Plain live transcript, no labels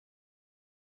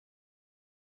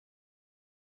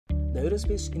The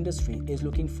aerospace industry is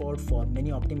looking forward for many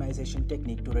optimization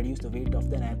techniques to reduce the weight of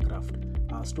the aircraft.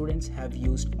 Our students have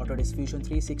used Autodesk Fusion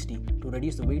 360 to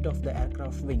reduce the weight of the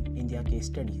aircraft wing in their case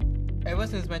study. Ever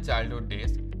since my childhood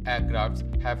days,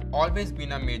 aircrafts have always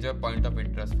been a major point of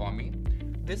interest for me.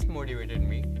 This motivated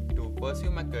me to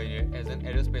pursue my career as an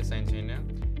aerospace engineer,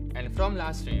 and from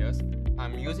last 3 years,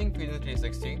 I'm using Fusion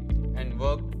 360 and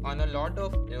worked on a lot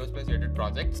of aerospace related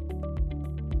projects.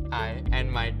 I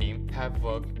and my team have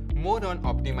worked more on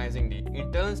optimizing the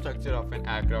internal structure of an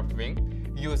aircraft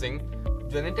wing using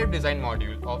Generative Design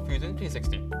module of Fusion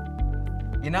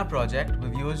 360. In our project,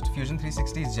 we've used Fusion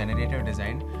 360's Generative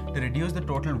Design to reduce the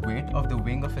total weight of the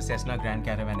wing of a Cessna Grand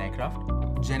Caravan aircraft.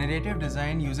 Generative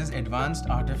Design uses advanced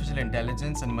artificial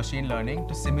intelligence and machine learning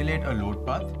to simulate a load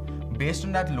path. Based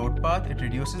on that load path, it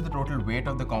reduces the total weight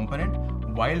of the component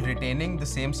while retaining the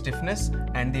same stiffness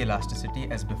and the elasticity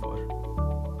as before.